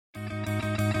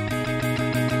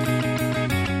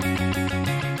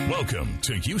Welcome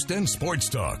to Houston Sports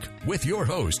Talk with your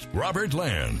host, Robert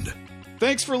Land.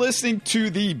 Thanks for listening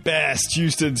to the best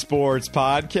Houston sports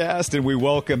podcast, and we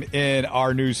welcome in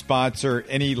our new sponsor,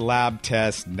 Any Lab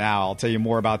Test Now. I'll tell you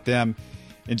more about them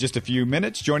in just a few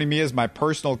minutes. Joining me is my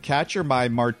personal catcher, my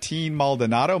Martin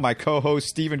Maldonado, my co-host,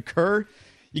 Stephen Kerr.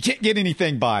 You can't get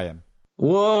anything by him.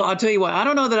 Well, I'll tell you what, I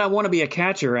don't know that I want to be a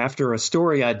catcher after a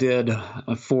story I did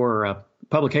for a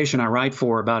publication I write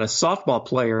for about a softball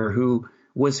player who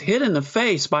was hit in the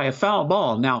face by a foul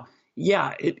ball. Now,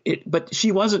 yeah, but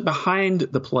she wasn't behind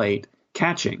the plate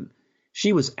catching.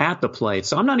 She was at the plate.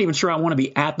 So I'm not even sure I want to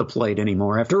be at the plate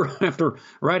anymore after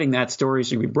writing that story.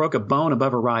 She broke a bone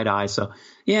above her right eye. So,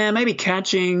 yeah, maybe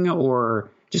catching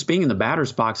or just being in the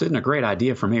batter's box isn't a great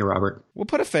idea for me, Robert. We'll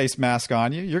put a face mask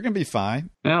on you. You're going to be fine.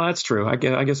 Well, that's true. I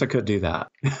guess I could do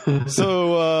that.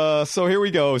 So here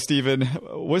we go, Stephen.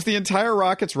 Was the entire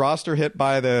Rockets roster hit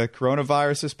by the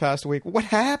coronavirus this past week? What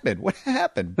happened?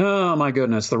 Oh, my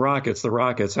goodness. The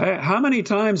Rockets. How many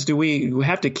times do we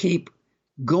have to keep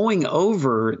going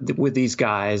over with these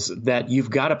guys that you've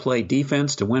got to play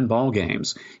defense to win ball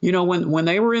games? You know, when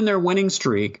they were in their winning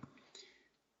streak,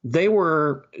 they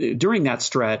were, during that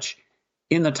stretch,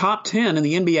 in the top 10 in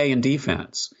the NBA in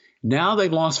defense. Now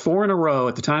they've lost 4 in a row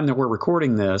at the time that we're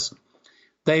recording this.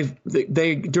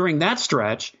 During that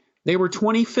stretch, they were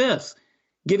 25th,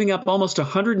 giving up almost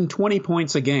 120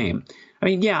 points a game. I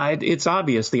mean, yeah, it's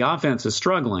obvious the offense is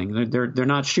struggling. They're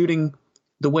not shooting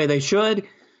the way they should.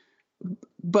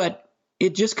 But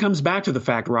it just comes back to the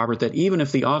fact, Robert, that even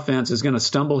if the offense is going to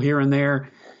stumble here and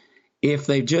there, if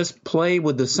they just play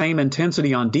with the same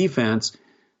intensity on defense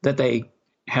that they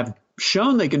have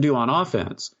shown they can do on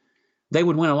offense, they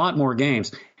would win a lot more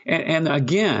games. And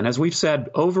again, as we've said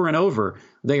over and over,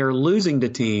 they are losing to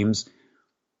teams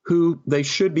who they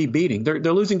should be beating. They're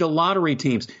losing to lottery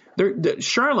teams.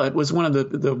 Charlotte was one of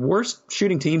the worst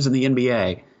shooting teams in the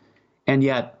NBA, and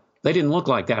yet they didn't look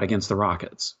like that against the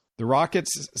Rockets. The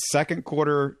Rockets' second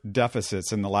quarter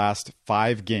deficits in the last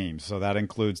 5 games, so that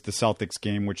includes the Celtics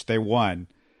game, which they won,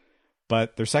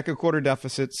 but their second quarter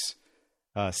deficits,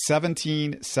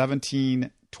 17,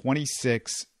 17,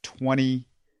 26, 20,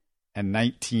 and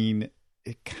 19.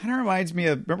 It kind of reminds me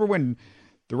of, remember when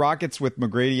the Rockets with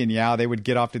McGrady and Yao, they would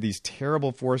get off to these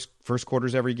terrible first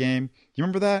quarters every game? You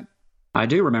remember that? I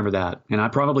do remember that, and I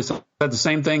probably said the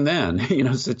same thing then,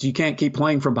 that you can't keep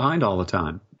playing from behind all the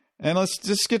time. And let's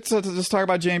just talk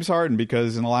about James Harden,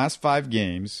 because in the last 5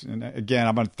 games, and again,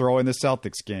 I'm going to throw in the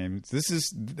Celtics game. This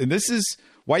is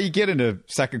why you get into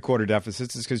second quarter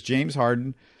deficits, is because James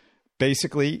Harden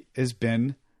basically has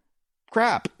been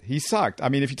crap. He sucked. I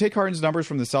mean, if you take Harden's numbers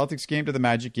from the Celtics game to the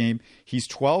Magic game, he's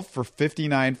 12 for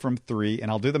 59 from 3,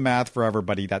 and I'll do the math for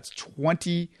everybody. That's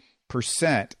 20%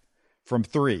 from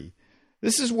 3.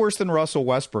 This is worse than Russell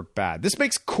Westbrook bad. This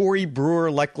makes Corey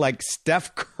Brewer like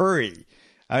Steph Curry.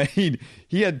 I mean,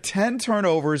 he had 10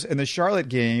 turnovers in the Charlotte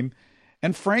game.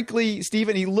 And frankly,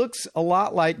 Stephen, he looks a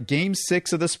lot like Game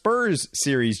 6 of the Spurs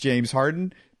series, James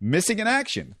Harden, missing in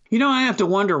action. I have to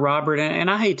wonder, Robert, and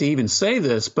I hate to even say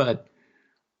this, but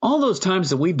all those times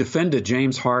that we've defended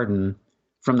James Harden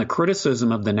from the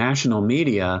criticism of the national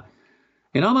media,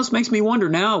 it almost makes me wonder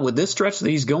now, with this stretch that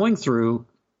he's going through,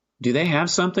 do they have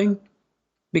something?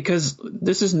 Because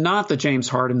this is not the James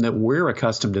Harden that we're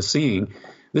accustomed to seeing.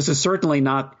 This is certainly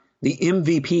not the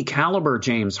MVP caliber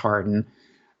James Harden.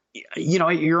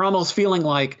 You're almost feeling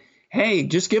like, hey,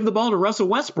 just give the ball to Russell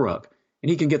Westbrook and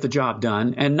he can get the job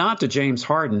done, and not to James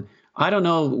Harden. I don't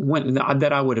know when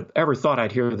that I would have ever thought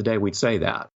I'd hear the day we'd say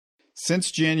that.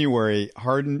 Since January,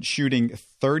 Harden shooting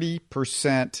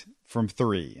 30% from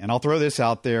 3. And I'll throw this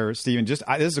out there, Stephen. This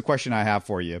is a question I have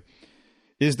for you.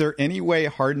 Is there any way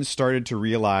Harden started to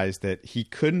realize that he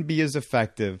couldn't be as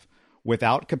effective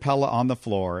without Capella on the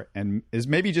floor, and is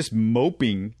maybe just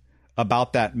moping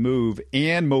about that move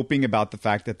and moping about the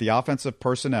fact that the offensive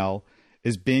personnel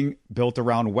is being built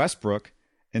around Westbrook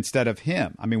instead of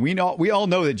him? I mean, we all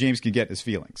know that James can get his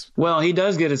feelings. Well, he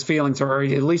does get his feelings, or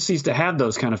at least he's to have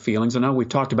those kind of feelings. I know we've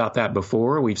talked about that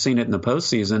before. We've seen it in the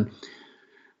postseason.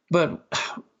 But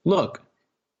look,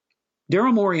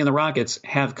 Daryl Morey and the Rockets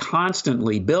have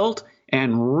constantly built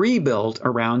and rebuilt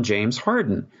around James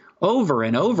Harden over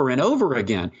and over and over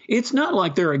again. It's not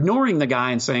like they're ignoring the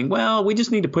guy and saying, well, we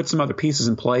just need to put some other pieces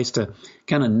in place to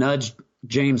kind of nudge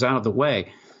James out of the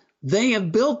way. They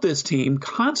have built this team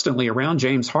constantly around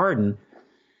James Harden.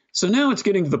 So now it's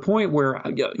getting to the point where,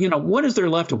 what is there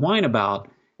left to whine about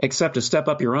except to step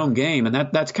up your own game? And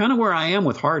that's kind of where I am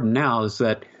with Harden now, is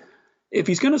that if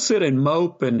he's going to sit and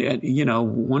mope and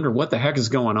wonder what the heck is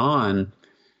going on,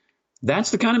 that's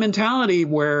the kind of mentality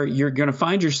where you're going to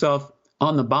find yourself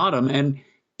on the bottom. And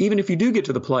even if you do get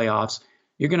to the playoffs,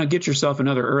 you're going to get yourself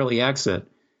another early exit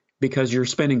because you're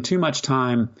spending too much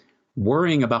time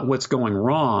worrying about what's going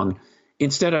wrong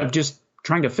instead of just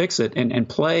trying to fix it and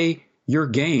play your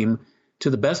game to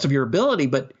the best of your ability.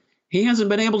 But he hasn't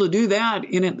been able to do that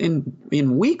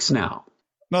in weeks now.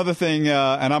 Another thing,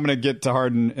 and I'm going to get to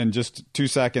Harden in just 2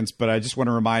 seconds, but I just want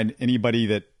to remind anybody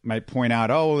that might point out,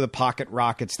 oh, the pocket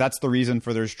Rockets, that's the reason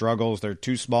for their struggles. They're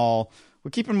too small.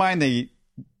 Well, keep in mind they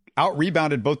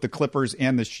out-rebounded both the Clippers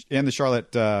and the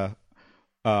Charlotte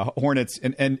Hornets.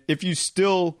 And if you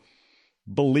still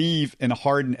believe in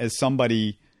Harden as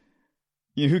somebody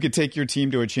who could take your team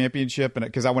to a championship, and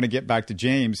because I want to get back to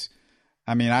James,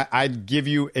 I mean, I'd give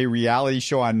you a reality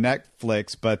show on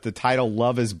Netflix, but the title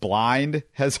Love is Blind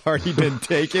has already been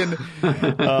taken.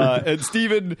 And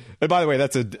Steven, and by the way,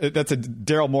 that's a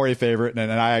Daryl Morey favorite,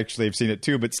 and I actually have seen it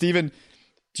too. But Steven,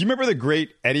 do you remember the great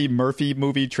Eddie Murphy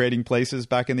movie Trading Places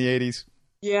back in the 80s?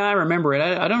 Yeah, I remember it.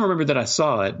 I don't remember that I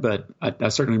saw it, but I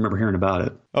certainly remember hearing about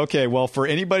it. Okay, well, for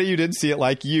anybody who didn't see it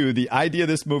like you, the idea of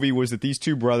this movie was that these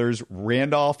two brothers,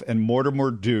 Randolph and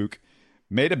Mortimer Duke,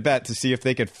 made a bet to see if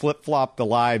they could flip-flop the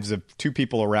lives of two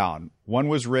people around. One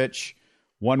was rich,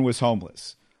 one was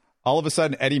homeless. All of a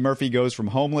sudden, Eddie Murphy goes from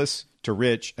homeless to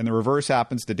rich, and the reverse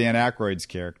happens to Dan Aykroyd's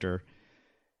character.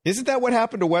 Isn't that what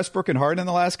happened to Westbrook and Harden in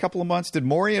the last couple of months? Did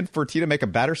Morey and Fertitta make a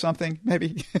bet or something,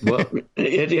 maybe? Well,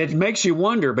 it makes you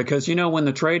wonder because, when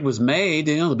the trade was made,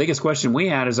 the biggest question we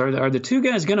had is, are the two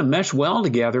guys going to mesh well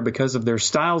together because of their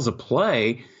styles of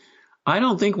play? I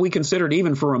don't think we considered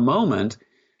even for a moment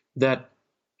that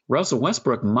Russell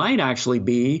Westbrook might actually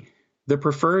be the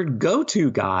preferred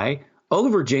go-to guy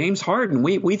over James Harden.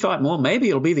 We thought, well, maybe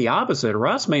it'll be the opposite.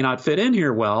 Russ may not fit in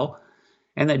here well,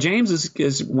 and that James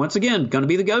is once again going to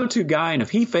be the go-to guy, and if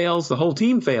he fails, the whole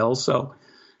team fails. So,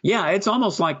 yeah, it's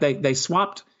almost like they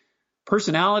swapped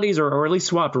personalities or at least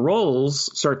swapped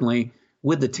roles, certainly,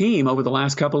 with the team over the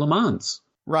last couple of months.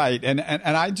 Right, and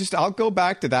I'll go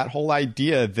back to that whole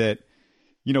idea that,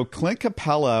 Clint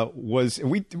Capella was,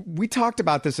 we talked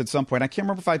about this at some point. I can't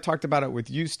remember if I talked about it with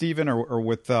you, Stephen, or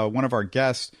with one of our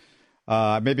guests.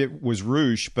 Maybe it was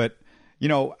Rouge. But,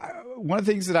 one of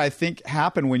the things that I think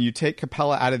happened when you take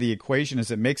Capella out of the equation is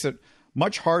it makes it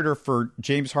much harder for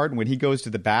James Harden when he goes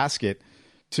to the basket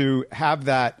to have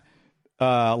that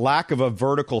lack of a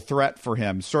vertical threat for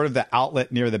him, sort of the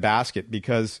outlet near the basket,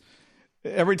 because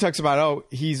everybody talks about, oh,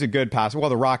 he's a good passer. Well,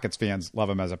 the Rockets fans love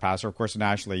him as a passer. Of course,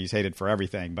 nationally, he's hated for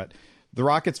everything. But the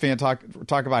Rockets fan talk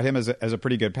about him as a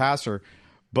pretty good passer.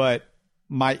 But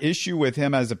my issue with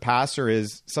him as a passer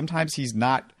is sometimes he's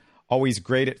not always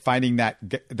great at finding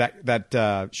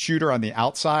that shooter on the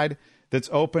outside that's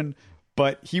open.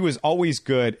 But he was always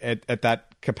good at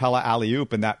that Capella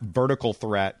alley-oop and that vertical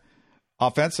threat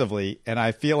offensively. And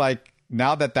I feel like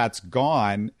now that that's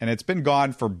gone, and it's been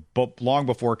gone for long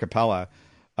before Capella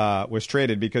was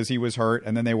traded because he was hurt,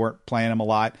 and then they weren't playing him a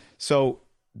lot. So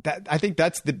I think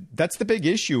that's the big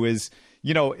issue is,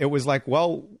 it was like,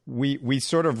 well, we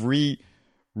sort of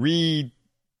retooled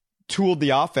the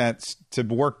offense to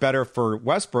work better for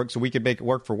Westbrook so we could make it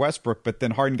work for Westbrook, but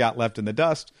then Harden got left in the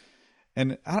dust.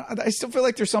 And I still feel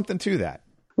like there's something to that.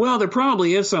 Well, there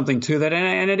probably is something to that,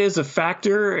 and it is a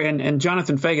factor, and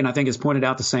Jonathan Fagan, I think, has pointed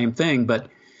out the same thing. But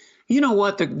you know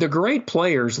what? The great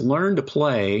players learn to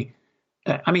play.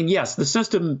 I mean, yes, the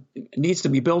system needs to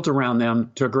be built around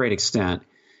them to a great extent,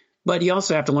 but you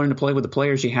also have to learn to play with the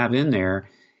players you have in there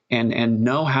and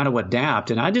know how to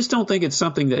adapt. And I just don't think it's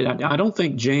something that – I don't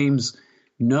think James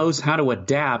knows how to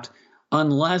adapt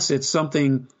unless it's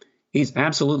something he's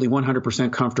absolutely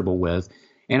 100% comfortable with.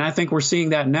 And I think we're seeing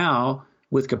that now –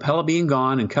 with Capella being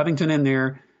gone and Covington in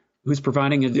there, who's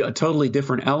providing a totally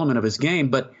different element of his game.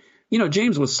 But,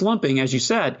 James was slumping, as you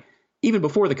said, even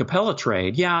before the Capella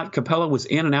trade. Yeah, Capella was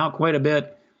in and out quite a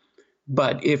bit.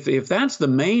 But if that's the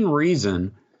main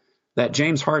reason that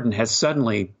James Harden has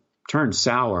suddenly turned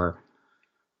sour,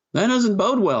 that doesn't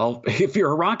bode well if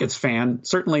you're a Rockets fan,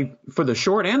 certainly for the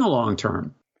short and the long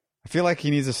term. I feel like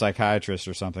he needs a psychiatrist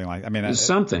or something like that. I mean,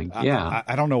 something, yeah.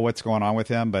 I don't know what's going on with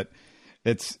him, but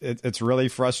it's really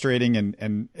frustrating.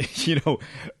 And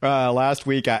last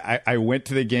week I went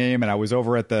to the game and I was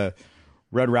over at the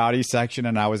Red Rowdy section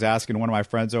and I was asking one of my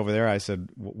friends over there, I said,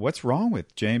 what's wrong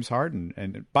with James Harden?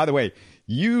 And by the way,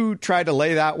 you tried to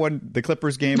lay the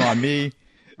Clippers game on me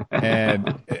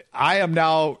and I am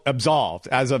now absolved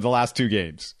as of the last two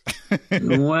games.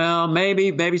 Well,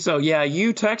 maybe so. Yeah,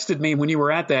 you texted me when you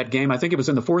were at that game. I think it was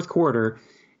in the fourth quarter,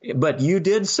 but you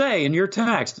did say in your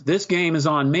text, this game is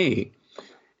on me.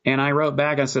 And I wrote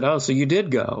back, I said, oh, so you did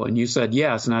go? And you said,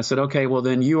 yes. And I said, okay, well,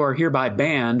 then you are hereby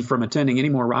banned from attending any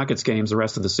more Rockets games the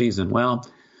rest of the season. Well,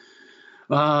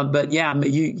 but yeah,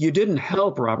 you didn't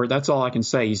help, Robert. That's all I can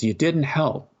say is you didn't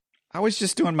help. I was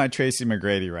just doing my Tracy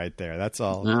McGrady right there. That's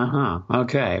all.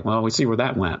 Okay. Well, we see where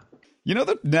that went. You know,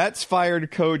 the Nets fired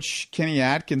coach Kenny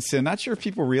Atkinson. Not sure if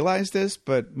people realize this,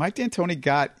 but Mike D'Antoni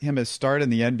got him his start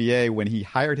in the NBA when he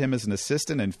hired him as an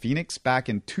assistant in Phoenix back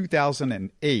in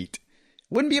 2008.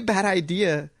 Wouldn't be a bad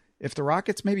idea if the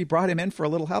Rockets maybe brought him in for a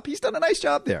little help. He's done a nice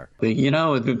job there. You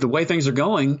know, the way things are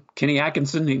going, Kenny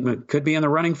Atkinson he could be in the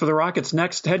running for the Rockets'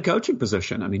 next head coaching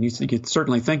position. I mean, you could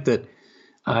certainly think that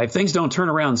if things don't turn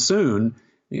around soon,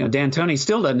 you know, D'Antoni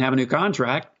still doesn't have a new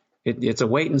contract. It's a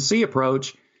wait and see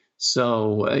approach.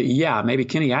 So, yeah, maybe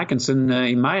Kenny Atkinson,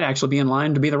 he might actually be in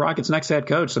line to be the Rockets' next head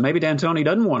coach. So maybe D'Antoni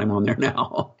doesn't want him on there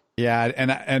now. Yeah,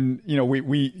 and you know,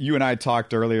 you and I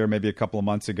talked earlier, maybe a couple of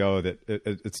months ago, that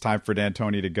it's time for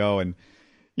D'Antoni to go. And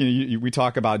you know, we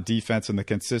talk about defense and the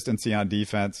consistency on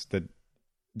defense that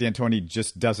D'Antoni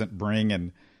just doesn't bring.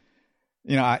 And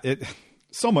you know,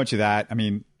 so much of that. I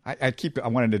mean, I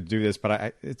wanted to do this,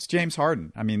 but it's James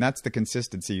Harden. I mean, that's the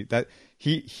consistency that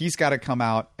he's got to come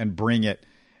out and bring it.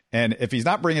 And if he's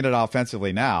not bringing it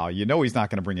offensively now, you know he's not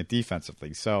going to bring it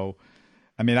defensively. So,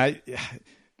 I mean,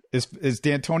 Is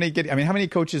D'Antoni getting? I mean, how many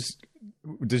coaches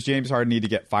does James Harden need to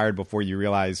get fired before you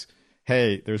realize,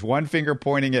 hey, there's one finger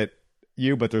pointing at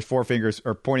you, but there's four fingers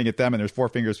or pointing at them, and there's four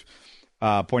fingers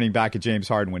pointing back at James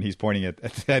Harden when he's pointing at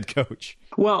the head coach?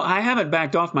 Well, I haven't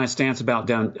backed off my stance about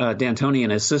D'Antoni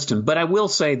and his system, but I will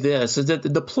say this: is that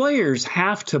the players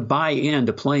have to buy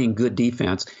into playing good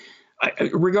defense,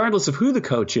 regardless of who the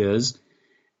coach is.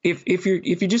 If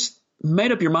you just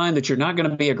made up your mind that you're not going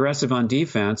to be aggressive on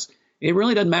defense, it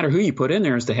really doesn't matter who you put in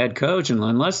there as the head coach, and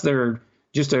unless they're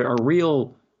just a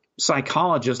real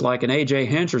psychologist like an A.J.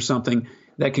 Hinch or something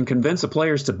that can convince the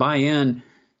players to buy in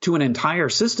to an entire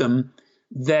system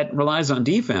that relies on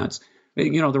defense.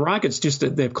 You know, the Rockets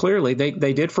they've clearly,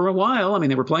 they did for a while. I mean,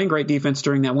 they were playing great defense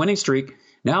during that winning streak.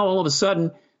 Now, all of a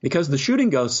sudden, because the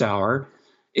shooting goes sour,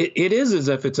 it is as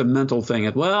if it's a mental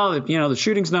thing. Well, you know, the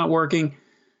shooting's not working.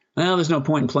 Well, there's no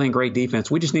point in playing great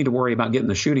defense. We just need to worry about getting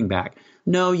the shooting back.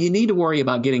 No, you need to worry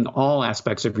about getting all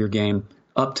aspects of your game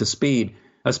up to speed,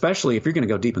 especially if you're going to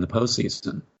go deep in the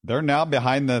postseason. They're now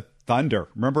behind the Thunder.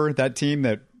 Remember that team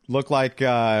that looked like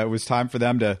it was time for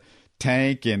them to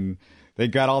tank, and they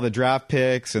got all the draft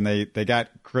picks, and they got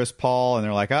Chris Paul, and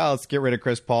they're like, oh, let's get rid of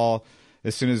Chris Paul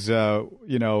as soon as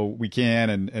we can.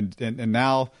 And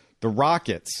now the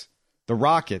Rockets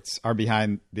are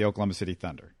behind the Oklahoma City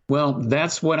Thunder. Well,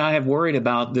 that's what I have worried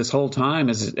about this whole time.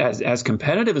 As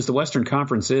competitive as the Western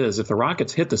Conference is, if the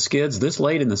Rockets hit the skids this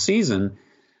late in the season,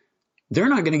 they're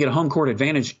not going to get a home court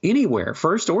advantage anywhere,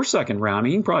 first or second round. I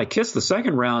mean, you can probably kiss the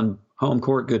second round home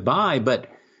court goodbye, but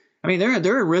I mean, they're at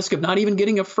risk of not even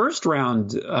getting a first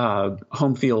round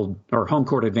home field or home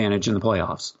court advantage in the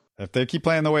playoffs. If they keep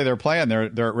playing the way they're playing, they're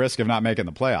at risk of not making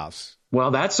the playoffs.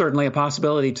 Well, that's certainly a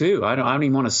possibility too. I don't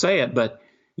even want to say it, but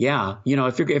yeah, you know,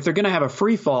 if they're going to have a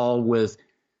free fall with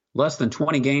less than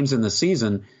 20 games in the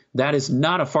season, that is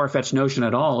not a far-fetched notion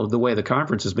at all of the way the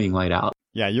conference is being laid out.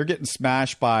 Yeah, you're getting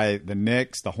smashed by the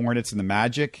Knicks, the Hornets, and the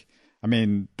Magic. I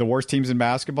mean, the worst teams in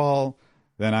basketball.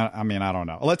 Then I don't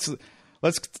know. Let's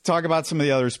talk about some of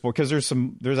the other sports, because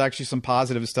there's actually some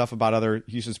positive stuff about other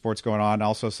Houston sports going on, and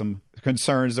also some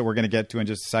concerns that we're going to get to in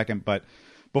just a second. But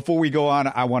before we go on,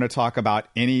 I want to talk about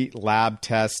Any Lab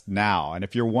Test Now. And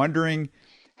if you're wondering,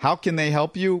 how can they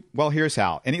help you? Well, here's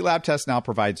how. Any Lab Test Now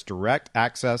provides direct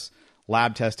access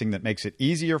lab testing that makes it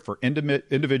easier for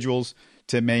individuals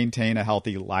to maintain a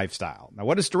healthy lifestyle. Now,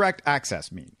 what does direct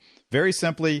access mean? Very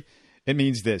simply, it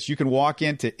means this. You can walk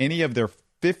into any of their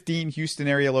 15 Houston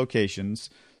area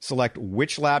locations, select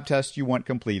which lab test you want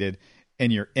completed,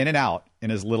 and you're in and out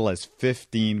in as little as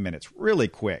 15 minutes. Really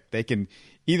quick. They can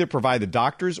either provide the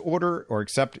doctor's order or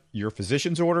accept your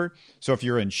physician's order. So if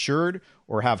you're insured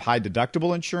or have high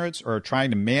deductible insurance or are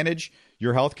trying to manage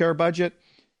your healthcare budget,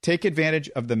 take advantage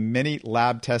of the many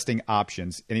lab testing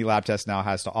options Any Lab Test Now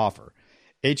has to offer.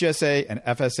 HSA and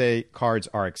FSA cards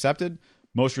are accepted.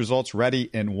 Most results ready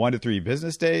in 1 to 3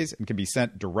 business days and can be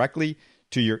sent directly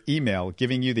to your email,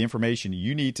 giving you the information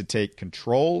you need to take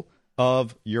control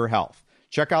of your health.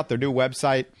 Check out their new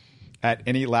website at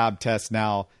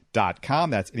AnyLabTestNow.com.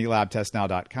 That's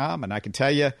AnyLabTestNow.com. And I can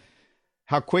tell you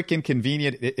how quick and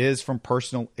convenient it is from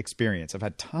personal experience. I've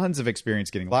had tons of experience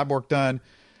getting lab work done,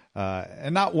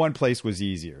 and not one place was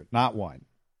easier. Not one.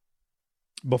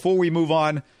 Before we move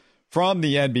on from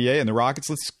the NBA and the Rockets,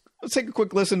 let's take a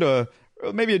quick listen to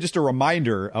maybe just a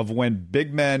reminder of when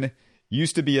big men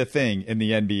used to be a thing in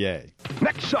the NBA.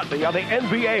 Next Sunday on the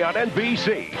NBA on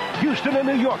NBC, Houston and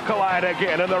New York collide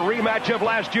again in the rematch of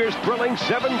last year's thrilling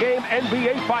 7-game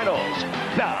NBA Finals.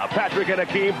 Now, Patrick and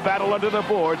Hakeem battle under the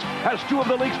boards as two of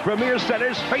the league's premier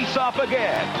centers face off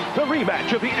again. The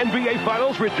rematch of the NBA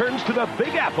Finals returns to the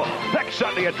Big Apple next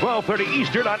Sunday at 12:30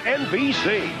 Eastern on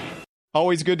NBC.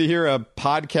 Always good to hear a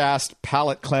podcast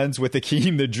palate cleanse with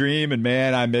Hakeem the Dream, and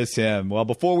man, I miss him. Well,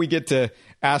 before we get to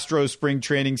Astros spring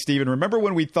training, Steven, remember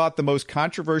when we thought the most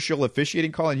controversial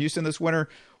officiating call in Houston this winter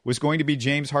was going to be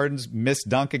James Harden's missed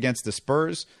dunk against the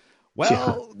Spurs?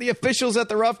 Well, the officials at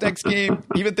the Roughnecks game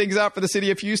even things out for the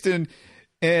city of Houston.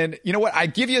 And you know what? I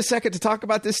give you a second to talk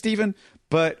about this, Steven,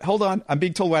 but hold on. I'm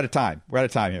being told we're out of time. We're out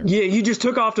of time here. Yeah, you just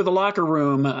took off to the locker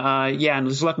room. And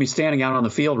just left me standing out on the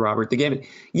field, Robert. The game,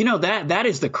 that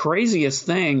is the craziest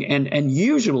thing. And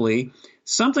usually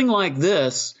something like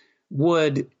this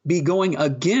would be going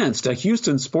against a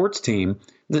Houston sports team.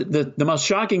 The most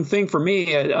shocking thing for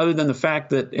me, other than the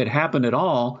fact that it happened at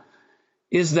all,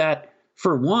 is that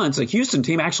for once, a Houston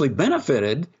team actually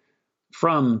benefited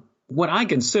from what I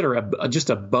consider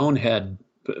just a bonehead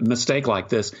mistake like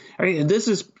this. I mean, this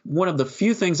is one of the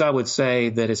few things I would say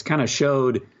that has kind of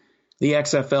showed the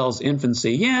XFL's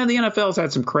infancy. Yeah, the NFL's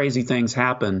had some crazy things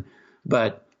happen,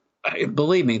 but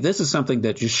believe me, this is something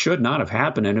that just should not have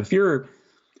happened. And if you're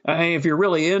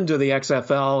really into the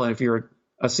XFL, and if you're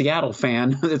a Seattle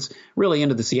fan that's really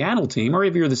into the Seattle team, or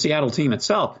if you're the Seattle team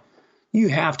itself, you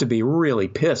have to be really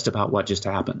pissed about what just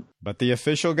happened. But the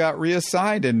official got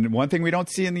reassigned, and one thing we don't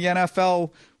see in the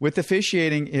NFL with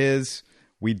officiating is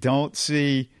we don't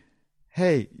see,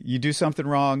 hey, you do something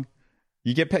wrong,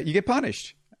 you get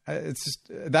punished.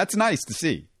 That's nice to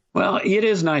see. Well, it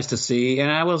is nice to see,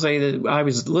 and I will say that I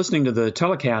was listening to the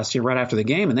telecast here right after the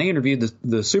game, and they interviewed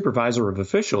the supervisor of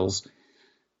officials.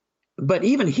 But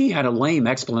even he had a lame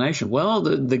explanation. Well,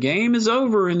 the game is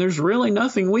over and there's really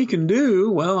nothing we can do.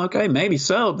 Well, okay, maybe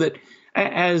so. But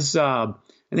as I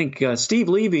think Steve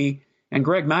Levy and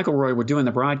Greg McElroy were doing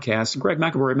the broadcast, and Greg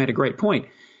McElroy made a great point.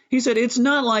 He said, it's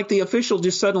not like the official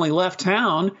just suddenly left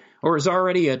town or is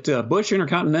already at Bush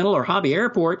Intercontinental or Hobby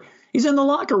Airport. He's in the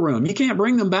locker room. You can't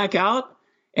bring them back out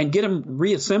and get them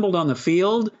reassembled on the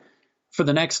field for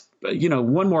the next,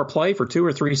 one more play for 2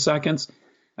 or 3 seconds.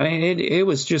 I mean,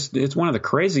 it's one of the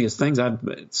craziest things I've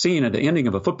seen at the ending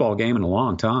of a football game in a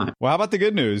long time. Well, how about the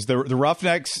good news? The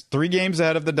Roughnecks, 3 games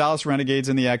ahead of the Dallas Renegades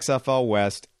in the XFL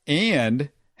West, and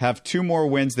have 2 more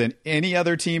wins than any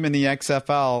other team in the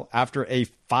XFL after a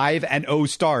 5-0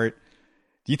 start.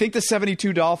 Do you think the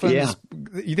 72 Dolphins,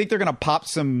 you think they're going to pop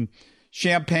some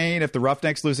champagne if the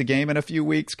Roughnecks lose a game in a few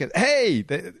weeks? Because, hey,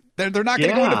 they're not going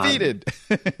to go undefeated.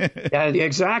 Yeah,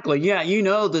 exactly. Yeah,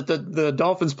 that the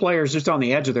Dolphins players just on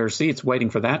the edge of their seats waiting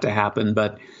for that to happen.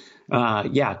 But,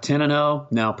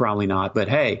 10-0, no, probably not. But,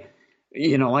 hey,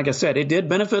 like I said, it did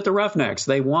benefit the Roughnecks.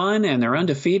 They won, and they're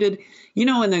undefeated.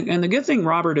 And the good thing,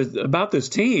 Robert, is about this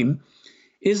team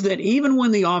is that even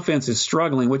when the offense is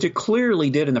struggling, which it clearly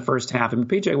did in the first half, and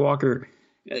P.J. Walker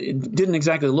didn't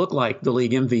exactly look like the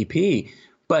league MVP,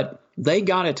 but they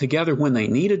got it together when they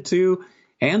needed to,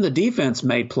 and the defense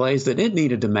made plays that it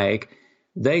needed to make.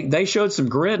 They showed some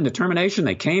grit and determination.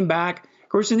 They came back. Of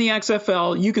course, in the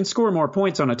XFL, you can score more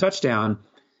points on a touchdown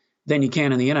than you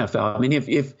can in the NFL. I mean,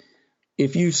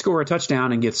 if you score a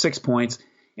touchdown and get 6 points,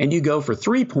 and you go for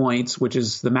 3 points, which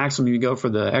is the maximum you go for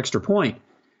the extra point,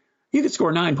 you could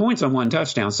score 9 points on one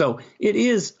touchdown. So it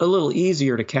is a little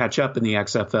easier to catch up in the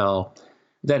XFL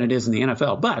than it is in the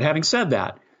NFL. But having said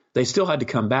that, they still had to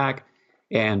come back,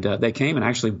 and they came and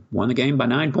actually won the game by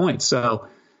 9 points. So,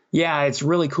 yeah, it's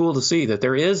really cool to see that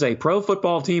there is a pro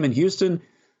football team in Houston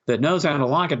that knows how to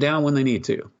lock it down when they need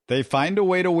to. They find a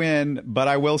way to win, but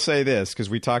I will say this, because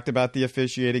we talked about the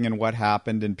officiating and what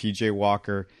happened in P.J.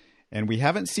 Walker, and we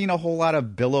haven't seen a whole lot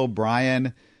of Bill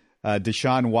O'Brien,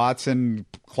 Deshaun Watson,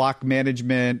 clock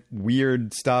management,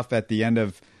 weird stuff at the end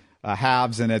of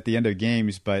halves and at the end of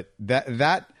games. But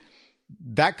that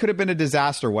could have been a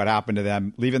disaster, what happened to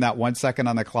them, leaving that 1 second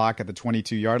on the clock at the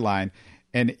 22-yard line.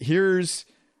 And here's,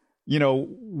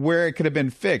 where it could have been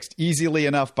fixed easily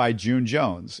enough by June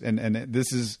Jones. And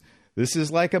this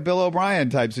is like a Bill O'Brien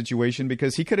type situation,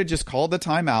 because he could have just called the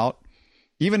timeout,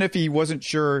 even if he wasn't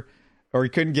sure or he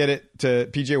couldn't get it to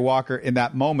PJ Walker in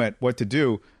that moment what to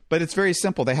do. But it's very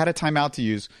simple. They had a timeout to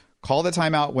use. Call the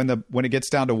timeout when it gets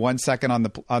down to 1 second on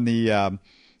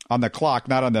the clock,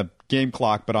 not on the game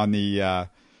clock, but on the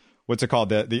what's it called,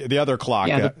 the other clock?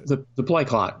 Yeah, the play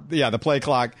clock. Yeah, the play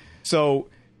clock. So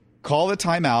call the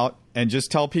timeout and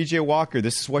just tell PJ Walker,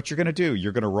 this is what you're going to do.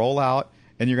 You're going to roll out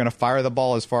and you're going to fire the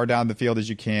ball as far down the field as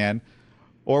you can.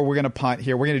 or we're going to punt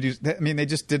here. We're going to do. I mean, they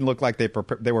just didn't look like they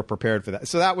were prepared for that.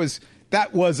 So that was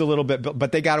a little bit,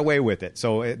 but they got away with it.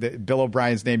 So Bill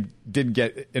O'Brien's name didn't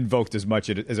get invoked as much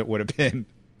as it would have been.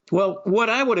 Well, what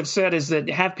I would have said is that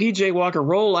have P.J. Walker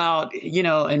roll out,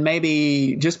 and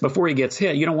maybe just before he gets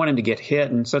hit, you don't want him to get hit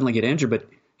and suddenly get injured, but,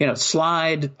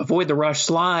 slide, avoid the rush,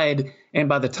 slide, and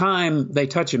by the time they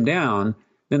touch him down,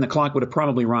 then the clock would have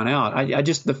probably run out. I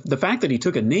just, the fact that he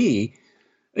took a knee,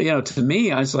 to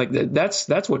me, I was like,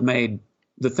 that's what made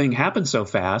the thing happen so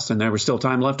fast, and there was still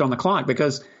time left on the clock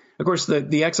because, of course, the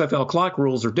XFL clock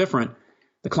rules are different.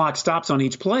 The clock stops on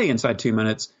each play inside 2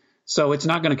 minutes. So it's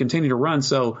not going to continue to run.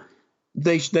 So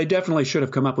they definitely should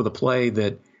have come up with a play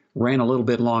that ran a little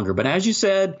bit longer. But as you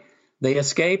said, they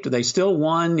escaped. They still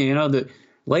won. The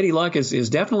Lady Luck is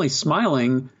definitely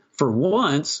smiling for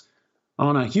once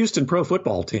on a Houston pro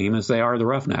football team as they are the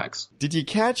Roughnecks. Did you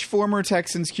catch former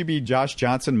Texans QB Josh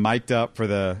Johnson mic'd up for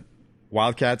the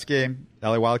Wildcats game,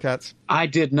 LA Wildcats? I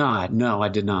did not. No, I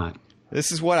did not.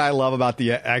 This is what I love about the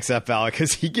XFL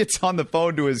because he gets on the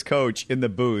phone to his coach in the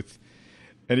booth.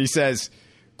 And he says,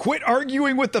 quit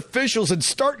arguing with officials and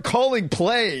start calling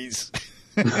plays.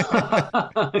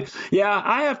 Yeah,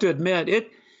 I have to admit,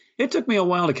 it took me a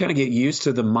while to kind of get used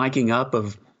to the miking up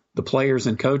of the players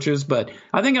and coaches. But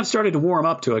I think I've started to warm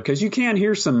up to it because you can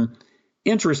hear some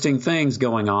interesting things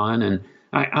going on. And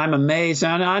I'm amazed.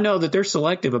 And I know that they're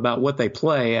selective about what they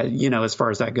play, as far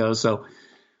as that goes. So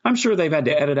I'm sure they've had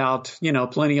to edit out,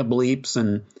 plenty of bleeps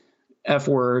and F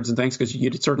words and things because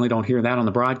you certainly don't hear that on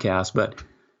the broadcast. But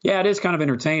yeah, it is kind of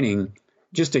entertaining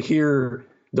just to hear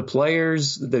the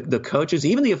players, the coaches,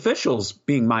 even the officials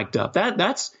being mic'd up.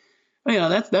 That's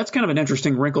kind of an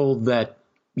interesting wrinkle that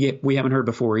we haven't heard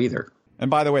before either. And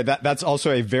by the way, that's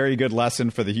also a very good lesson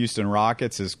for the Houston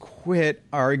Rockets is quit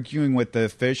arguing with the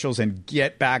officials and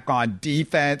get back on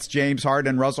defense. James Harden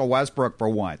and Russell Westbrook for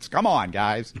once. Come on,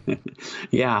 guys.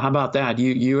 Yeah, how about that?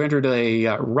 You entered a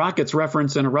Rockets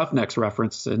reference and a Roughnecks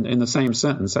reference in the same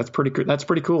sentence. That's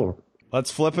pretty cool. Let's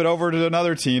flip it over to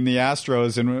another team, the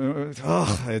Astros, and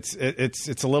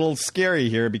it's a little scary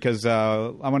here because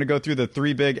I'm going to go through the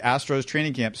three big Astros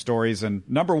training camp stories. And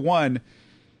number one,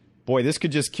 boy, this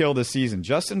could just kill the season.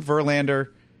 Justin Verlander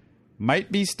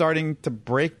might be starting to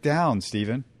break down,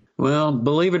 Stephen. Well,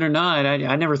 believe it or not,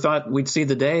 I never thought we'd see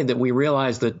the day that we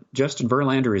realized that Justin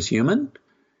Verlander is human.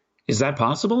 Is that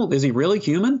possible? Is he really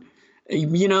human?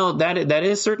 That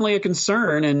is certainly a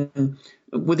concern. And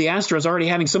with the Astros already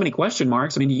having so many question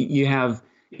marks, I mean, you have,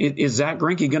 is Zach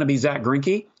Greinke going to be Zach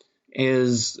Greinke?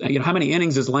 How many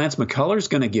innings is Lance McCullers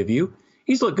going to give you?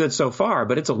 He's looked good so far,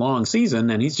 but it's a long season,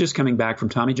 and he's just coming back from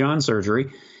Tommy John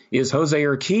surgery. Is Jose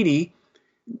Urquidy,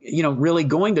 really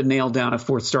going to nail down a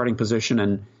fourth starting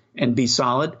position and be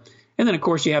solid? And then, of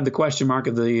course, you have the question mark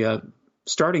of the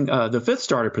fifth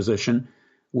starter position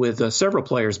with several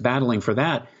players battling for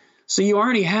that. So you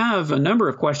already have a number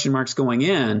of question marks going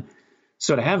in.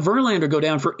 So to have Verlander go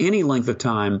down for any length of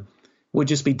time would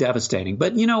just be devastating.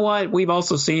 But you know what? We've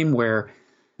also seen where,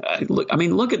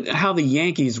 look at how the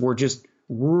Yankees were just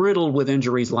riddled with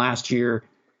injuries last year,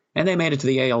 and they made it to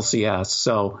the ALCS.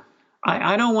 So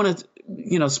I don't want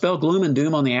to, spell gloom and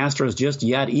doom on the Astros just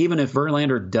yet, even if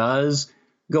Verlander does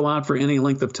go out for any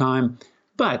length of time.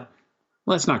 But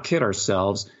let's not kid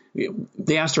ourselves.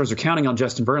 The Astros are counting on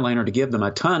Justin Verlander to give them a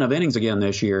ton of innings again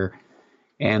this year.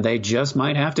 And they just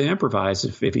might have to improvise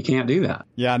if he can't do that.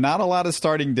 Yeah, not a lot of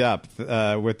starting depth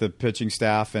with the pitching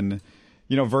staff. And,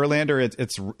 Verlander,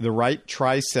 it's the right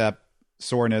tricep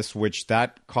soreness, which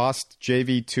that cost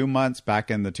JV 2 months back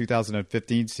in the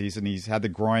 2015 season. He's had the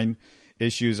groin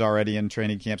issues already in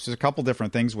training camps. There's a couple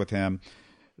different things with him.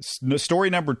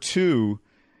 Story number two,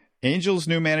 Angels'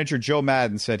 new manager Joe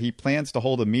Maddon said he plans to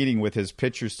hold a meeting with his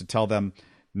pitchers to tell them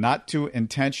not to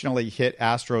intentionally hit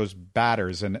Astros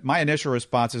batters. And my initial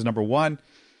response is, number one,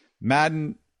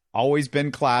 Maddon always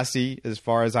been classy as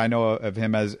far as I know of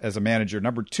him as a manager.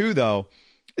 Number two, though,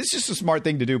 it's just a smart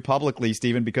thing to do publicly,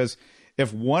 Stephen, because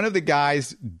if one of the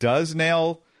guys does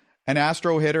nail an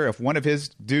Astro hitter, if one of his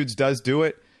dudes does do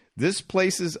it, this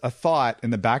places a thought in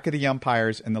the back of the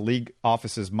umpires and the league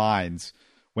office's minds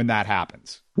when that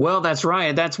happens. Well, that's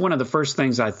right. That's one of the first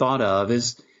things I thought of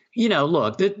is,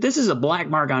 look, this is a black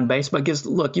mark on baseball because,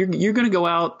 look, you're going to go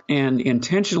out and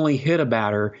intentionally hit a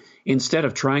batter instead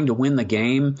of trying to win the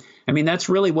game. I mean, that's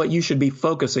really what you should be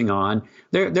focusing on.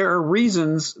 There are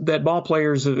reasons that ball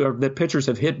players or that pitchers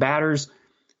have hit batters.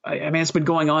 I mean, it's been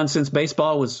going on since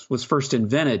baseball was first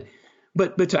invented.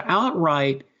 But to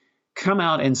outright come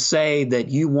out and say that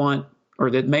you want,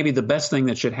 or that maybe the best thing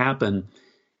that should happen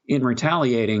in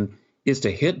retaliating is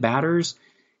to hit batters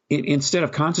instead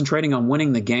of concentrating on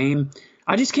winning the game.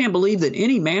 I just can't believe that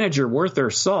any manager worth their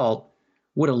salt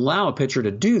would allow a pitcher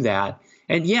to do that.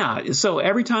 And yeah, so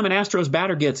every time an Astros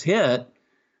batter gets hit,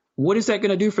 what is that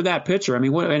going to do for that pitcher? I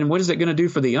mean, what is it going to do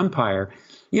for the umpire?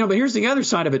 But here's the other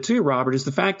side of it too, Robert, is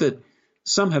the fact that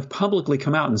some have publicly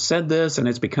come out and said this, and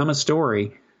it's become a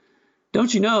story.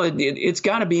 Don't you know, it's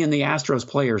got to be in the Astros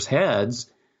players'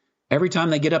 heads every time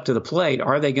they get up to the plate,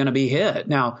 are they going to be hit?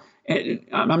 Now,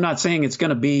 I'm not saying it's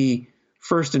going to be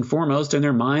first and foremost in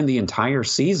their mind the entire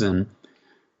season,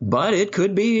 but it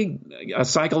could be a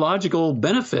psychological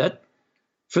benefit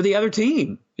for the other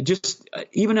team. Just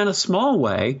even in a small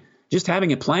way, just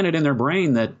having it planted in their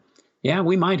brain that, yeah,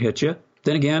 we might hit you.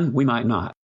 Then again, we might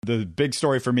not. The big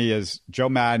story for me is Joe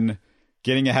Maddon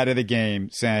getting ahead of the game,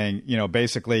 saying,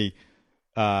 basically,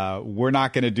 we're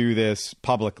not going to do this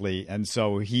publicly. And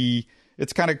so he's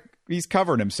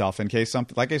covering himself in case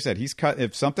something, like I said,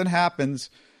 if something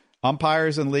happens,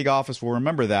 umpires in the league office will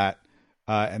remember that.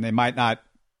 And they might not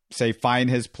say fine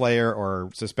his player or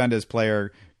suspend his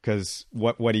player because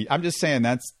I'm just saying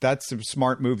that's a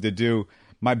smart move to do.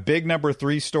 My big number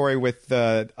 3 story on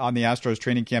the Astros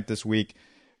training camp this week,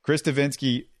 Chris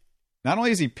Devenski, not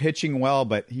only is he pitching well,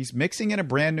 but he's mixing in a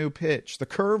brand new pitch, the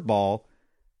curveball.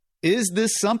 Is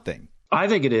this something? I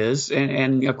think it is.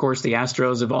 And of course, the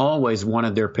Astros have always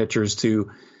wanted their pitchers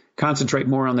to concentrate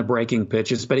more on the breaking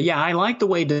pitches. But yeah, I like the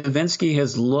way Devenski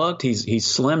has looked. He's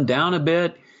slimmed down a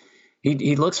bit.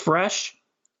 He looks fresh.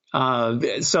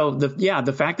 So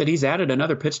the fact that he's added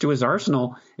another pitch to his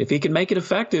arsenal, if he can make it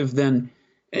effective, then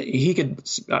he could.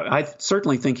 I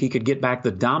certainly think he could get back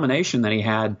the domination that he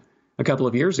had a couple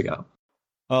of years ago.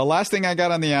 Last thing I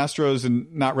got on the Astros,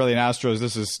 and not really an Astros.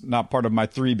 This is not part of my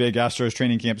 3 big Astros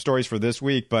training camp stories for this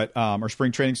week, but or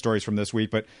spring training stories from this week.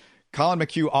 But Colin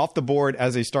McHugh off the board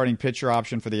as a starting pitcher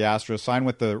option for the Astros, signed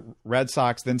with the Red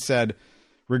Sox, then said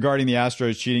regarding the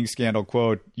Astros cheating scandal,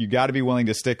 quote, "You got to be willing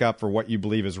to stick up for what you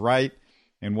believe is right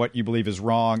and what you believe is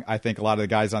wrong." I think a lot of the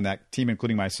guys on that team,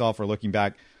 including myself, are looking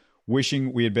back,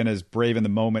 wishing we had been as brave in the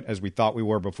moment as we thought we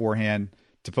were beforehand.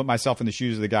 To put myself in the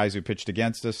shoes of the guys who pitched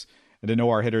against us and to know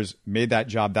our hitters made that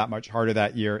job that much harder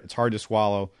that year, it's hard to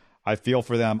swallow. I feel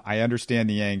for them. I understand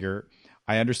the anger.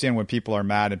 I understand when people are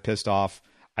mad and pissed off.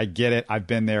 I get it. I've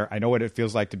been there. I know what it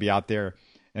feels like to be out there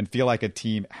and feel like a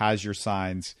team has your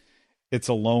signs. It's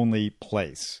a lonely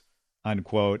place,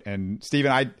 unquote. And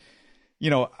Stephen,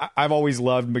 I've always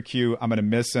loved McHugh. I'm going to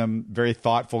miss him. Very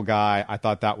thoughtful guy. I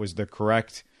thought that was the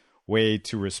correct way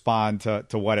to respond to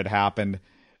what had happened.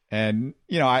 And,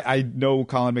 I know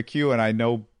Colin McHugh, and I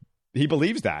know he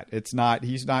believes that. He's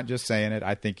not just saying it.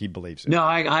 I think he believes it. No,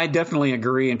 I definitely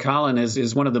agree. And Colin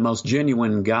is one of the most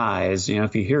genuine guys.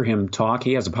 If you hear him talk,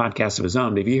 he has a podcast of his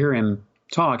own, but if you hear him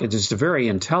talk, it's just a very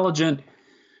intelligent,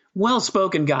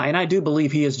 well-spoken guy. And I do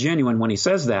believe he is genuine when he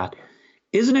says that.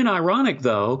 Isn't it ironic,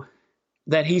 though,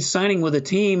 that he's signing with a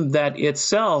team that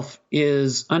itself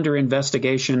is under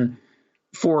investigation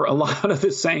for a lot of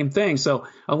the same thing? So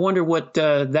I wonder what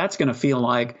that's going to feel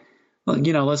like.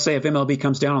 Let's say if MLB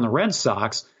comes down on the Red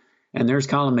Sox and there's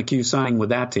Colin McHugh signing with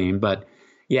that team. But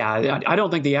yeah, I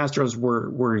don't think the Astros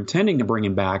were intending to bring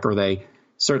him back, or they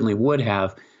certainly would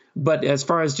have. But as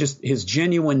far as just his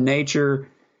genuine nature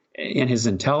and his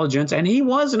intelligence, and he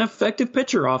was an effective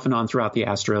pitcher off and on throughout the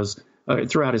Astros,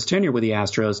 throughout his tenure with the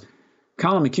Astros,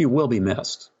 Colin McHugh will be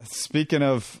missed. Speaking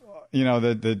of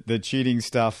the cheating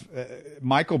stuff,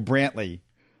 Michael Brantley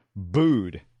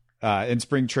booed in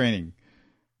spring training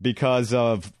because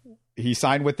of he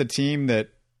signed with the team that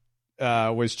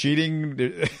was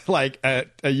cheating like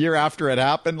a year after it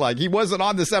happened. Like, he wasn't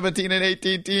on the 17 and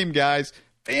 18 team, guys.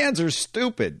 Fans are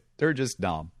stupid. They're just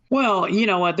dumb. Well, you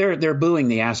know what? They're booing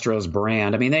the Astros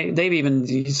brand. I mean, they've even,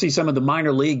 you see some of the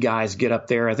minor league guys get up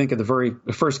there, I think, at the very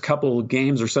first couple of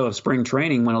games or so of spring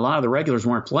training when a lot of the regulars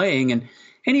weren't playing, and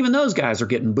even those guys are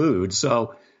getting booed.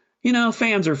 So,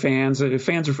 fans are fans.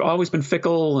 Fans have always been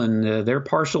fickle, and they're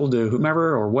partial to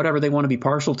whomever or whatever they want to be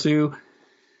partial to.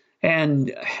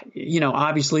 And,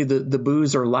 obviously the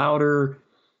boos are louder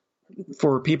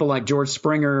for people like George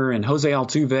Springer and Jose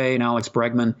Altuve and Alex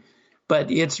Bregman. But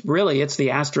it's the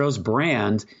Astros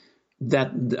brand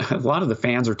that a lot of the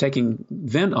fans are taking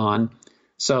vent on.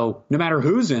 So no matter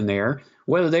who's in there,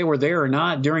 whether they were there or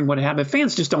not during what happened,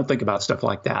 fans just don't think about stuff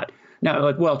like that.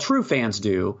 Now, well, true fans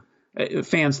do.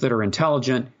 Fans that are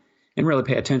intelligent and really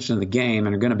pay attention to the game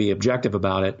and are going to be objective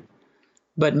about it.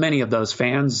 But many of those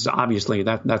fans, obviously,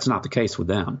 that's not the case with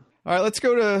them. All right,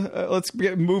 let's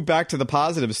move back to the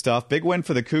positive stuff. Big win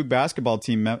for the Coug basketball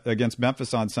team against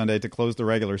Memphis on Sunday to close the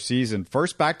regular season.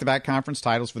 First back-to-back conference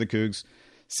titles for the Cougs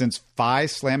since Phi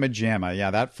Slamma Jamma.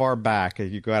 Yeah, that far back.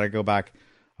 You got to go back,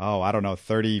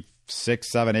 36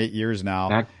 6, 7, 8 years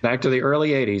now. Back to the early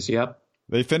 80s, yep.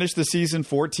 They finished the season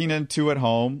 14-2 at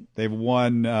home. They've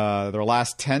won their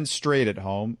last 10 straight at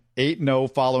home,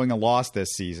 8-0 following a loss this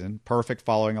season. Perfect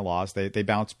following a loss. They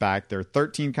bounced back. Their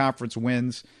 13 conference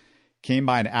wins came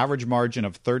by an average margin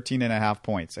of 13.5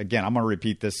 points. Again, I'm going to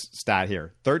repeat this stat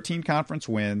here. 13 conference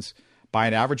wins by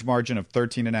an average margin of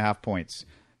 13.5 points.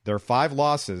 Their 5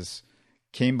 losses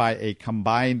came by a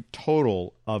combined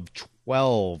total of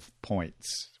 12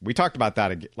 points. We talked about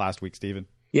that last week, Stephen.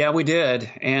 Yeah, we did.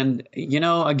 And,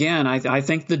 again, I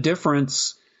think the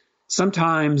difference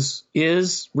sometimes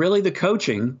is really the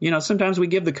coaching. Sometimes we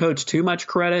give the coach too much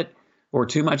credit or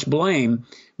too much blame.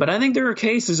 But I think there are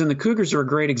cases, and the Cougars are a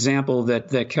great example,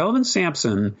 that Kelvin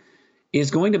Sampson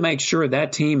is going to make sure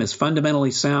that team is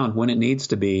fundamentally sound when it needs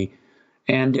to be.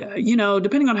 And,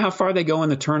 depending on how far they go in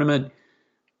the tournament,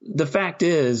 the fact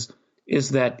is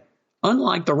that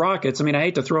unlike the Rockets, I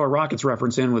hate to throw a Rockets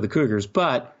reference in with the Cougars,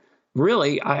 but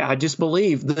really, I just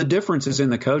believe the difference is in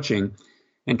the coaching.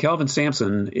 And Kelvin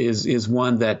Sampson is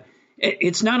one that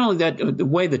it's not only that the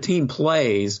way the team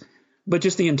plays, but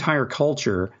just the entire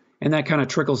culture. And that kind of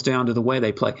trickles down to the way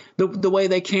they play, the way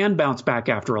they can bounce back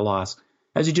after a loss.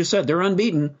 As you just said, they're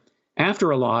unbeaten after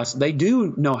a loss. They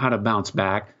do know how to bounce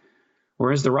back.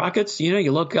 Whereas the Rockets,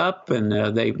 you look up and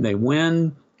they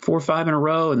win 4 or 5 in a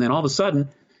row, and then all of a sudden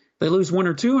they lose 1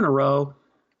 or 2 in a row,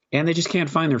 and they just can't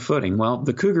find their footing. Well,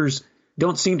 the Cougars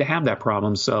don't seem to have that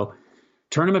problem. So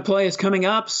tournament play is coming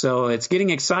up, so it's getting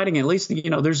exciting. At least,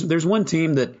 there's one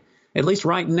team that, at least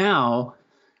right now,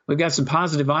 we've got some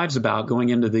positive vibes about going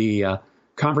into the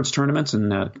conference tournaments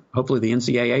and hopefully the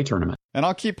NCAA tournament. And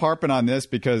I'll keep harping on this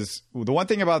because the one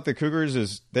thing about the Cougars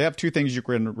is they have 2 things you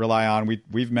can rely on.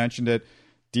 We've mentioned it: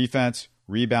 defense,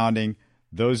 rebounding.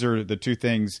 Those are the 2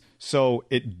 things. So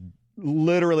it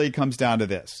literally comes down to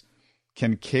this.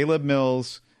 Can Caleb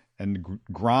Mills and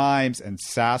Grimes and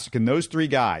Sasser, can those 3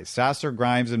 guys, Sasser,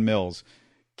 Grimes, and Mills,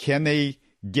 can they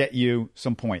get you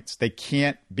some points? They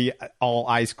can't be all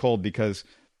ice cold because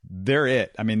they're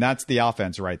it. That's the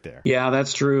offense right there. Yeah,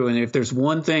 that's true. And if there's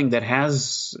one thing that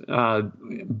has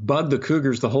bugged the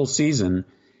Cougars the whole season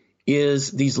is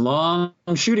these long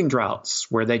shooting droughts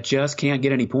where they just can't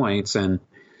get any points. And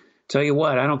tell you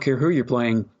what, I don't care who you're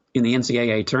playing in the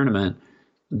NCAA tournament,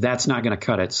 that's not going to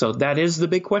cut it. So that is the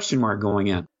big question mark going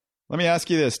in. Let me ask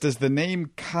you this. Does the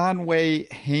name Conway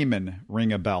Hayman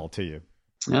ring a bell to you?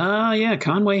 Yeah,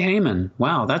 Conway Hayman.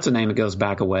 Wow, that's a name that goes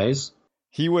back a ways.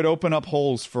 He would open up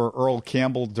holes for Earl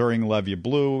Campbell during Levy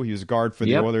Blue. He was a guard for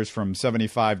the Oilers from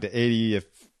 75 to 80. If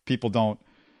people don't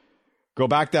go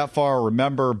back that far,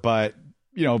 remember, but,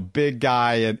 big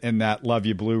guy in that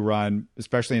Levy Blue run,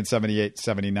 especially in 78,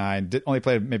 79. Only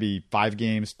played maybe 5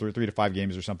 games, 3 to 5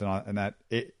 games or something on that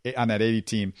 80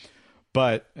 team.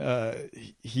 But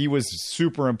he was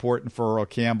super important for Earl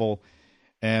Campbell.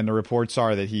 And the reports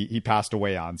are that he passed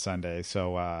away on Sunday.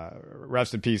 So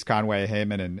rest in peace, Conway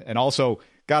Hayman. And also,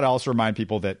 got to also remind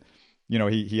people that,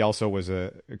 he also was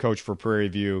a coach for Prairie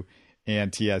View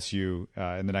and TSU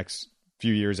in the next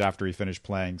few years after he finished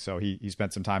playing. So he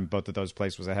spent some time in both of those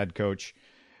places, was a head coach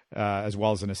as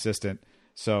well as an assistant.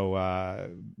 So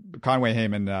Conway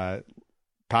Hayman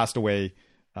passed away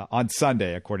on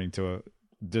Sunday, according to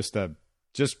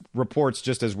just reports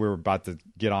just as we were about to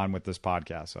get on with this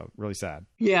podcast. So really sad.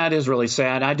 Yeah, it is really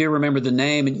sad. I do remember the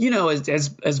name. And,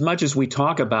 as much as we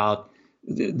talk about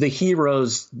the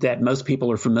heroes that most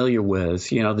people are familiar with,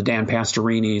 the Dan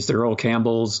Pastorinis, the Earl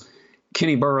Campbells,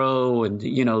 Kenny Burrow, and,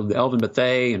 the Elvin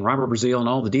Bethea and Robert Brazile and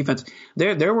all the defense,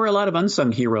 there were a lot of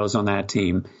unsung heroes on that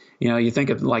team. You think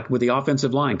of, like, with the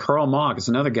offensive line, Carl Mogg is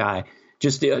another guy,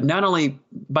 just not only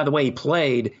by the way he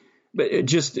played, but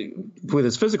just with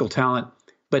his physical talent,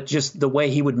 but just the way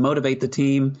he would motivate the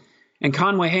team. And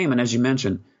Conway Hayman, as you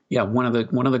mentioned, one of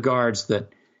the guards that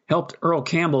helped Earl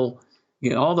Campbell,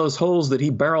 all those holes that he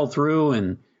barreled through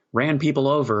and ran people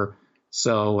over.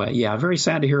 So, very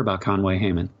sad to hear about Conway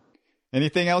Hayman.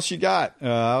 Anything else you got?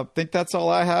 I think that's all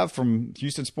I have from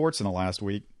Houston sports in the last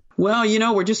week. Well,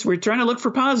 we're trying to look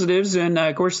for positives. And,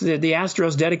 of course, the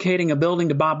Astros dedicating a building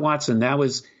to Bob Watson. That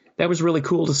was really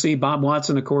cool to see. Bob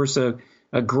Watson, of course,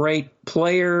 a great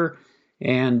player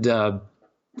and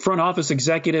front office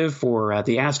executive for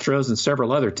the Astros and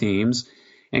several other teams.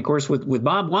 And, of course, with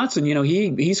Bob Watson,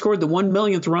 he scored the 1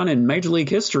 millionth run in Major League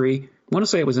history. I want to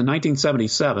say it was in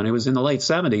 1977. It was in the late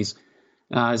 70s.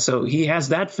 So he has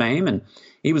that fame. And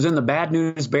he was in the Bad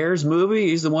News Bears movie.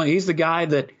 He's the guy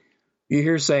that you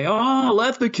hear say, "Oh,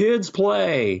 let the kids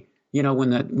play," when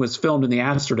that was filmed in the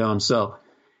Astrodome. So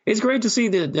it's great to see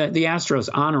the Astros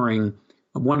honoring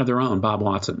one of their own, Bob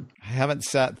Watson. I haven't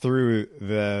sat through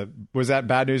was that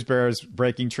Bad News Bears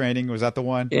breaking training? Was that the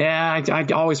one? Yeah, I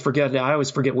always forget. I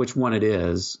always forget which one it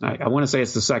is. I want to say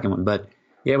it's the second one, but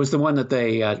yeah, it was the one that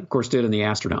they, of course, did in the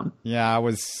Astrodome. Yeah,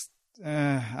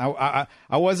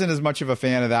 I wasn't as much of a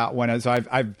fan of that one as I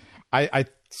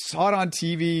saw it on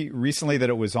TV recently that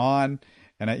it was on,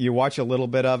 and you watch a little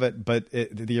bit of it, but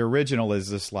the original is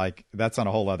just like, that's on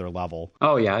a whole other level.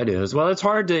 Oh yeah, it is. Well, it's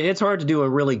hard to do a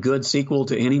really good sequel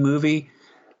to any movie,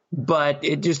 but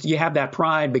you have that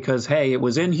pride because, hey, it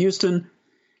was in Houston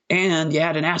and you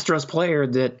had an Astros player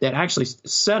that actually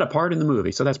set a part in the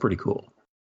movie. So that's pretty cool.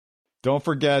 Don't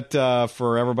forget,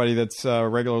 for everybody that's a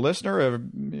regular listener,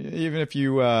 even if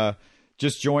you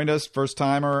just joined us, first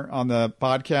timer on the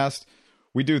podcast,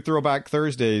 we do Throwback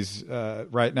Thursdays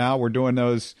right now. We're doing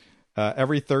those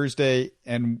every Thursday,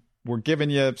 and we're giving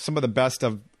you some of the best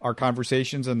of our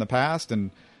conversations in the past,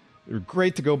 and they're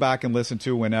great to go back and listen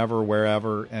to whenever,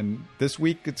 wherever. And this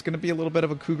week, it's going to be a little bit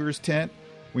of a Cougars tint.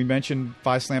 We mentioned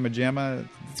Phi Slamma Jamma.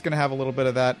 It's going to have a little bit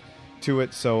of that to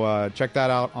it, so check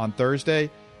that out on Thursday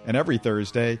and every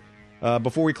Thursday.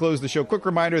 Before we close the show, quick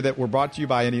reminder that we're brought to you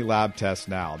by Any Lab Test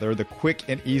Now. They're the quick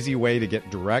and easy way to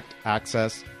get direct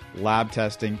access lab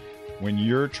testing when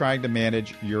you're trying to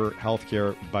manage your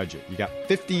healthcare budget. You got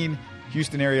 15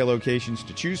 Houston area locations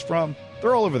to choose from.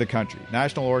 They're all over the country.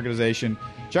 National organization.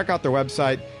 Check out their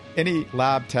website,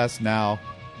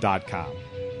 anylabtestnow.com.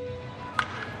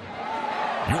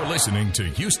 You're listening to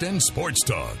Houston Sports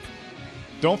Talk.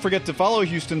 Don't forget to follow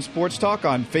Houston Sports Talk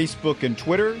on Facebook and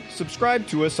Twitter. Subscribe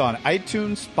to us on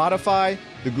iTunes, Spotify,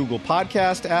 the Google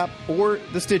Podcast app, or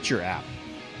the Stitcher app.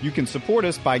 You can support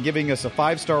us by giving us a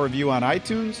 5-star review on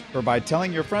iTunes or by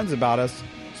telling your friends about us.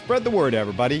 Spread the word,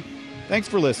 everybody. Thanks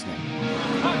for listening.